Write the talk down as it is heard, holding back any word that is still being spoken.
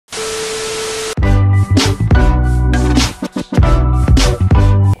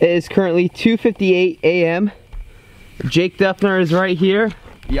is currently 2:58 a.m. Jake Dufner is right here.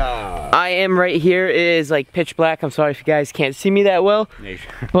 Yeah. I am right here. It is like pitch black. I'm sorry if you guys can't see me that well.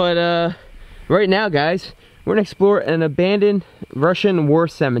 But right now, guys, we're gonna explore an abandoned Russian war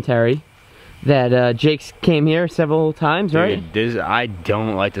cemetery that Jake's came here several times, right? Dude, I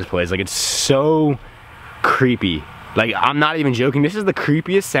don't like this place. Like, it's so creepy. Like, I'm not even joking. This is the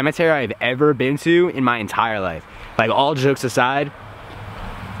creepiest cemetery I've ever been to in my entire life. Like, all jokes aside,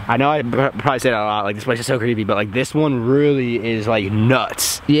 I know I probably say that a lot, like, this place is so creepy, but like, this one really is like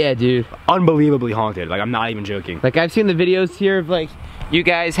nuts. Yeah, dude. Unbelievably haunted. Like, I'm not even joking. Like, I've seen the videos here of like you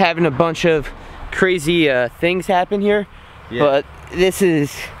guys having a bunch of crazy things happen here, but this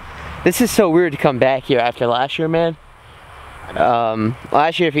is so weird to come back here after last year, man.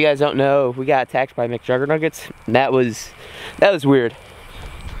 Last year, if you guys don't know, we got attacked by McJuggernuggets. That was weird.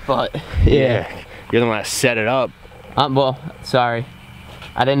 But yeah, you're the one that set it up. Well, sorry,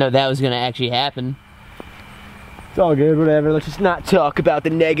 I didn't know that was gonna actually happen. It's all good, whatever. Let's just not talk about the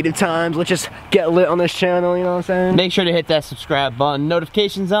negative times. Let's just get lit on this channel, you know what I'm saying? Make sure to hit that subscribe button,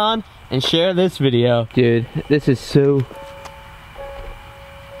 notifications on, and share this video. Dude, this is so...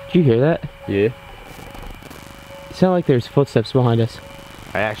 Did you hear that? Yeah. It sounded like there's footsteps behind us.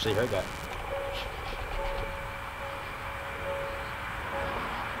 I actually heard that.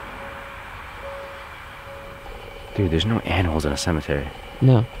 Dude, there's no animals in a cemetery.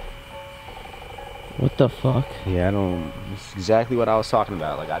 No. What the fuck? Yeah, I don't... This is exactly what I was talking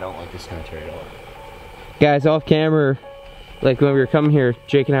about. Like, I don't like this cemetery at all. Guys, off camera, like when we were coming here,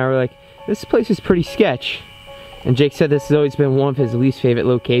 Jake and I were like, this place is pretty sketch. And Jake said this has always been one of his least favorite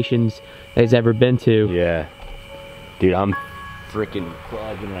locations that he's ever been to. Yeah. Dude, I'm freaking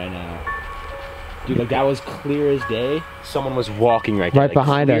bugging right now. Dude, like, that was clear as day. Someone was walking right there. Right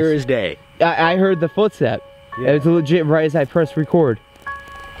behind us. Clear as day. I heard the footstep. Yeah. It was legit right as I pressed record.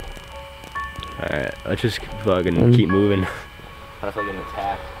 Alright, let's just fucking keep moving. I don't feel like getting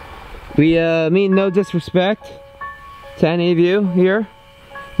attacked. We mean no disrespect to any of you here.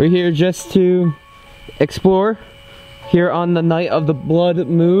 We're here just to explore here on the night of the blood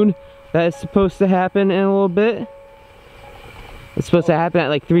moon that is supposed to happen in a little bit. It's supposed to happen at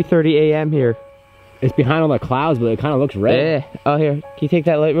like 3:30 a.m. here. It's behind all the clouds, but it kind of looks red. Yeah. Oh, here. Can you take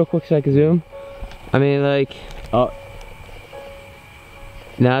that light real quick so I can zoom? I mean, like... Oh.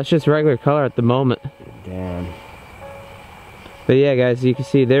 No, it's just regular color at the moment. Damn. But yeah, guys, you can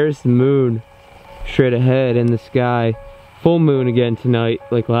see there's the moon straight ahead in the sky. Full moon again tonight,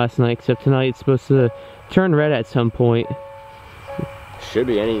 like last night, except tonight it's supposed to turn red at some point. Should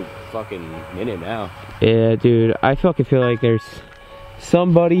be any fucking minute now. Yeah, dude, I fucking feel like there's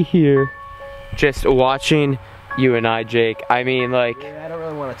somebody here just watching you and I, Jake. I mean, like... Yeah, I don't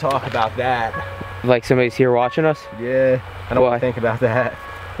really want to talk about that. Like somebody's here watching us? Yeah, I don't want to think about that.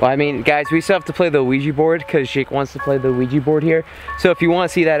 Well, I mean, guys, we still have to play the Ouija board because Jake wants to play the Ouija board here. So if you want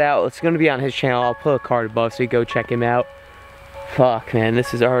to see that out, it's going to be on his channel. I'll put a card above so you go check him out. Fuck, man,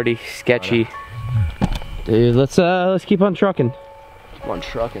 this is already sketchy. Dude, let's keep on trucking. Keep on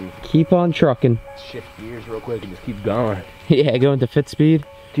trucking. Keep on trucking. Shift gears real quick and just keep going. Yeah, going to fit speed.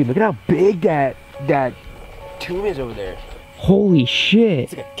 Dude, look at how big that tomb is over there. Holy shit.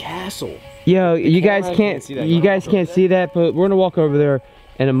 It's like a castle. Yo, you guys can't see that, but we're gonna walk over there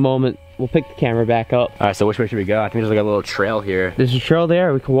in a moment. We'll pick the camera back up. All right, so which way should we go? I think there's like a little trail here. There's a trail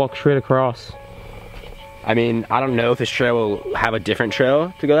there. We can walk straight across. I mean, I don't know if this trail will have a different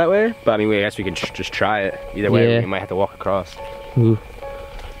trail to go that way, but I mean, I guess we can just try it. Either way, we might have to walk across. Ooh.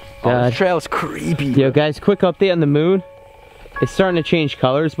 Oh, this trail is creepy. Yo, guys, quick update on the moon. It's starting to change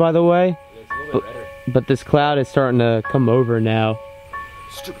colors, by the way. It's a little bit redder. But this cloud is starting to come over now.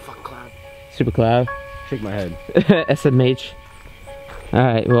 Stupid fucking cloud. Stupid cloud. Shake my head. SMH.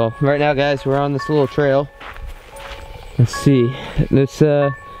 Alright, well, right now, guys, we're on this little trail. Let's see. This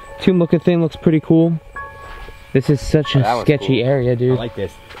tomb looking thing looks pretty cool. This is such a sketchy area, dude. I like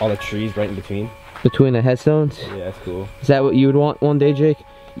this. All the trees right in between. Between the headstones? Yeah, that's cool. Is that what you would want one day, Jake?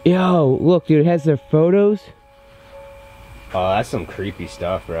 Yo, look, dude, it has their photos. Oh, that's some creepy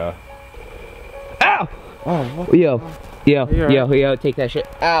stuff, bro. Ow! Oh, what? Yo, take that shit.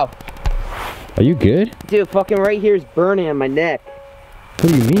 Ow. Are you good? Dude, fucking right here is burning on my neck.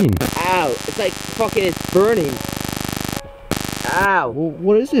 What do you mean? Ow, it's like fucking, it's burning. Ow. Well,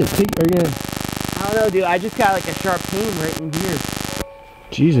 what is this? Are you gonna... I don't know, dude, I just got like a sharp pain right in here.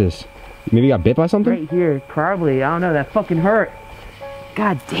 Jesus. Maybe you got bit by something? Right here, probably. I don't know, that fucking hurt.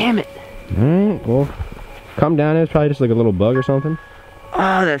 God damn it. Alright, well, calm down. It's probably just like a little bug or something.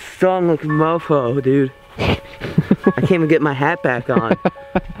 Oh, that stung like a mofo, dude. I can't even get my hat back on.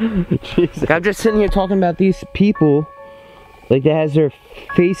 Jesus. Like, I'm just sitting here talking about these people like that has their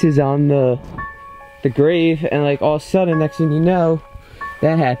faces on the grave, and like all of a sudden, next thing you know,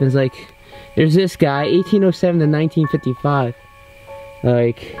 that happens. Like there's this guy, 1807 to 1955.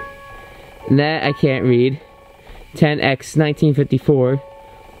 Like that I can't read. 10x 1954.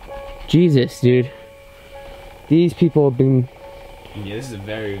 Jesus, dude. These people have been. Yeah, this is a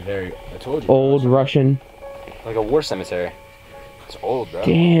very, I told you. Old Russian. Like a war cemetery. It's old, bro.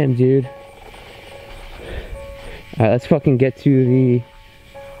 Damn, dude. Alright, let's fucking get to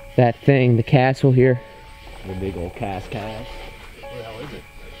that thing, the castle here. The big old castle. Where the hell is it?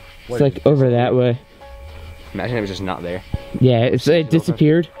 It's like over that way. Imagine it was just not there. Yeah, it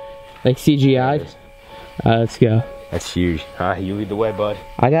disappeared. Like CGI'd. Let's go. That's huge. You lead the way, bud.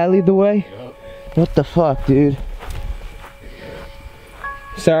 I gotta lead the way? Yep. What the fuck, dude?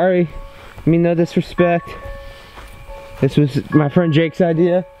 Sorry. I mean, no disrespect. This was my friend Jake's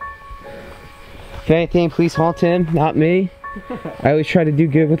idea. If anything, please haunt him, not me. I always try to do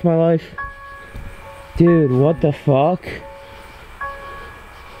good with my life. Dude, what the fuck?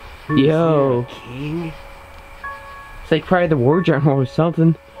 Yo. King? It's like probably the war general or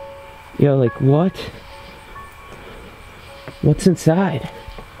something. Yo, like what? What's inside?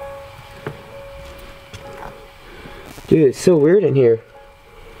 Dude, it's so weird in here.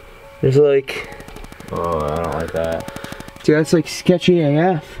 There's like... Oh, I don't like that. Dude, that's like sketchy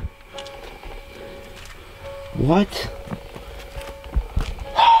AF. What?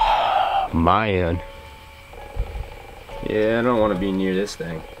 Mayan. Yeah, I don't want to be near this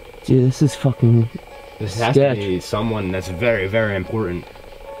thing. Dude, this is fucking This has sketch. to be someone that's very, very important.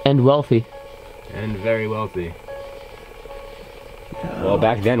 And wealthy. And very wealthy. Well,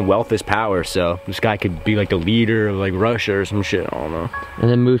 back then, wealth is power, so this guy could be like the leader of like Russia or some shit, I don't know. And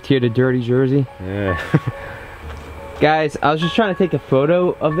then moved here to dirty Jersey. Yeah. Guys, I was just trying to take a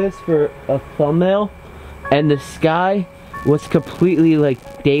photo of this for a thumbnail, and the sky was completely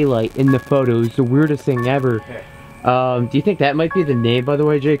like daylight in the photo. It was the weirdest thing ever. Do you think that might be the name, by the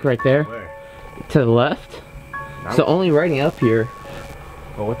way, Jake, right there? Where? To the left? It's the only writing up here.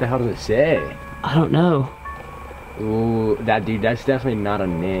 Well, what the hell does it say? I don't know. Ooh, that dude, that's definitely not a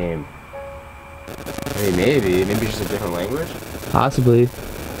name. I mean, maybe it's just a different language. Possibly.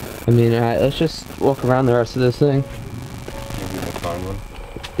 I mean, alright, let's just walk around the rest of this thing. Maybe we can find one.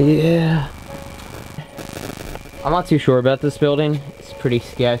 Yeah. I'm not too sure about this building. It's pretty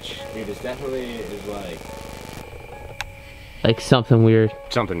sketch. Dude, this definitely is like something weird.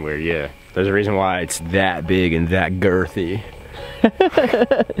 something weird, yeah. There's a reason why it's that big and that girthy.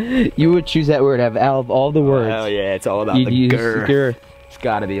 You would choose that word out of all the words. Hell yeah, it's all about You'd the use girth. girth. It's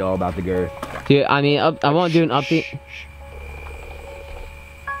gotta be all about the girth. Dude, I mean, I want to do an update.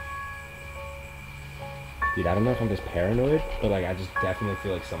 Dude, I don't know if I'm just paranoid, but like I just definitely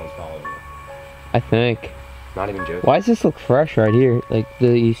feel like someone's following me. I think. Not even joking. Why does this look fresh right here? Like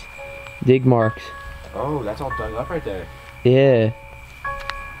these dig marks. Oh, that's all dug up right there. Yeah.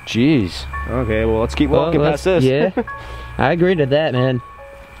 Jeez. Okay, well let's keep walking past this. Yeah. I agree to that, man.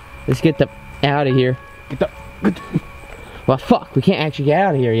 Let's get the out of here. Get the. Well, fuck. We can't actually get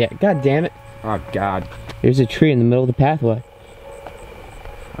out of here yet. God damn it. Oh God. There's a tree in the middle of the pathway.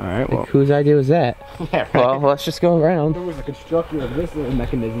 All right. Like, Well. whose idea was that? Yeah, right. Well, let's just go around. There was a constructor of this little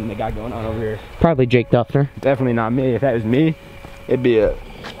mechanism they got going on over here. Probably Jake Dufner. Definitely not me. If that was me, it'd be a.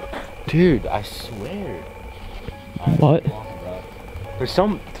 Dude, I swear. What? There's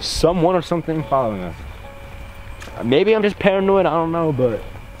someone or something following us. Maybe I'm just paranoid. I don't know, but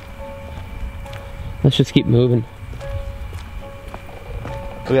Let's just keep moving.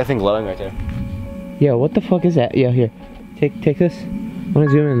 look at that thing glowing right there. Yo, what the fuck is that? Yo, here. Take this. I want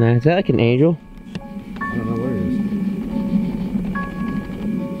to zoom in on that. Is that like an angel? I don't know where it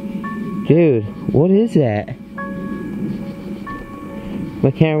is. Dude, what is that? My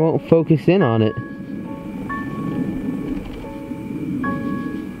camera won't focus in on it.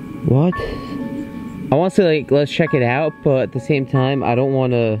 What? I want to say, like, let's check it out, but at the same time, I don't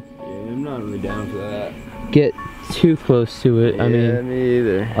want to Yeah, I'm not really down for that. get too close to it. Yeah, I mean, me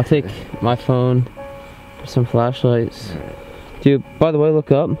either. I'll take my phone for some flashlights. Dude, by the way,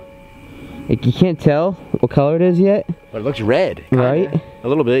 look up. Like, you can't tell what color it is yet. But it looks red. Kinda. Right? A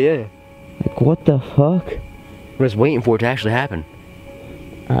little bit, yeah. Like, what the fuck? We're just waiting for it to actually happen.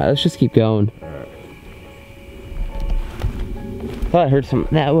 Alright, let's just keep going. Thought I heard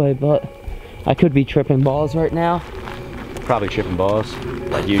something that way, but I could be tripping balls right now. Probably tripping balls.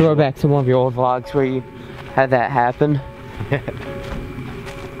 Like usual. Throw back to one of your old vlogs where you had that happen.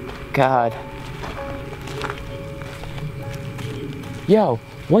 God. Yo,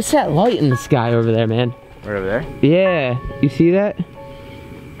 what's that light in the sky over there, man? Right over there? Yeah, you see that?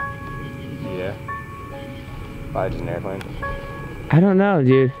 Yeah. Probably just an airplane. I don't know,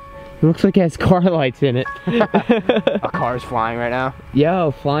 dude. It looks like it has car lights in it. A car's flying right now.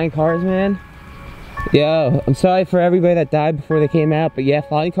 Yo, flying cars, man. Yo, I'm sorry for everybody that died before they came out, but yeah,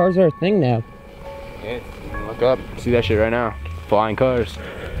 flying cars are a thing now. Yeah, look up, see that shit right now. Flying cars,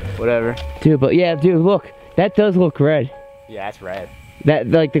 whatever. Dude, but yeah, dude, look. That does look red. Yeah, that's red. That,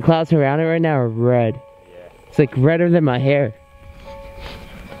 like, the clouds around it right now are red. Yeah. It's like redder than my hair.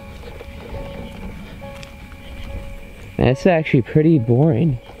 That's actually pretty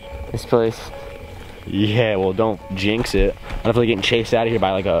boring, this place. Yeah, well, don't jinx it. I don't feel like getting chased out of here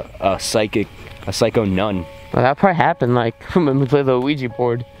by like a psycho nun. Well, that probably happened like when we played the Ouija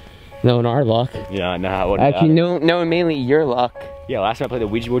board. Knowing our luck. Yeah, no. Actually, knowing mainly your luck. Yeah, last time I played the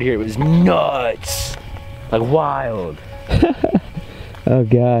Ouija board here, it was nuts. Like wild. Oh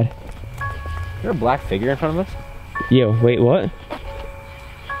god. Is there a black figure in front of us? Yo, wait, what? Is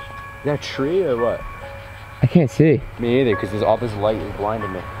that a tree or what? I can't see. Me either, because there's all this light is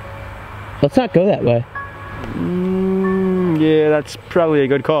blinding me. Let's not go that way. Yeah, that's probably a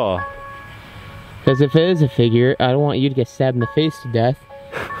good call. Because if it is a figure, I don't want you to get stabbed in the face to death.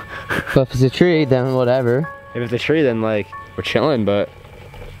 But if it's a tree, then whatever. If it's a tree, then like, we're chilling, but...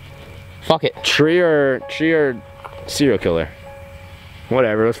 Fuck it. Tree or serial killer?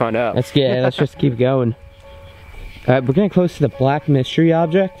 Whatever, let's find out. Let's just keep going. Alright, we're getting close to the black mystery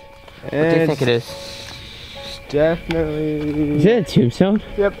object. What do you think it is? Definitely. Is it a tombstone?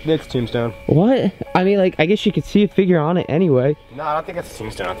 Yep, it's a tombstone. What? I mean, like, I guess you could see a figure on it anyway. No, I don't think it's a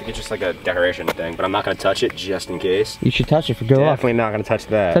tombstone. I think it's just like a decoration thing, but I'm not gonna touch it just in case. You should touch it for good luck. Definitely not gonna touch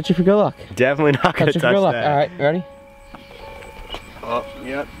that. Touch it for good luck. Definitely not gonna touch it for good luck. that. Alright, ready? Oh,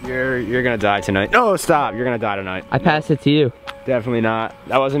 yep. You're gonna die tonight. No, stop. You're gonna die tonight. I pass it to you. Definitely not.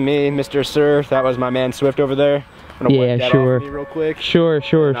 That wasn't me, Mr. Surf. That was my man Swift over there. I'm gonna wipe that sure. off me real quick. Sure.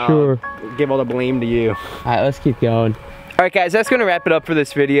 Give all the blame to you. Alright, let's keep going. Alright guys, that's gonna wrap it up for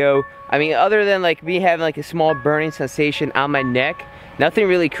this video. I mean, other than like me having like a small burning sensation on my neck, nothing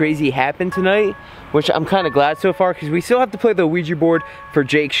really crazy happened tonight, which I'm kind of glad so far because we still have to play the Ouija board for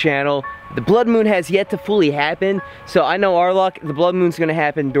Jake's channel. The blood moon has yet to fully happen, so I know our luck, the blood moon's gonna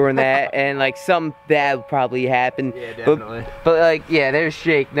happen during that, and like some bad will probably happen. Yeah, definitely. But like, yeah, there's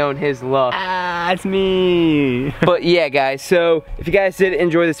Jake knowing his luck. Ah, it's me. But yeah, guys, so if you guys did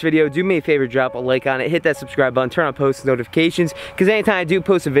enjoy this video, do me a favor, drop a like on it, hit that subscribe button, turn on post notifications, because anytime I do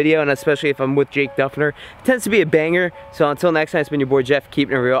post a video, and especially if I'm with Jake Dufner, it tends to be a banger. So until next time, it's been your boy Jeff,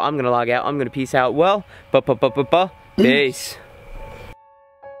 keeping it real. I'm gonna log out. I'm gonna peace out. Well, peace.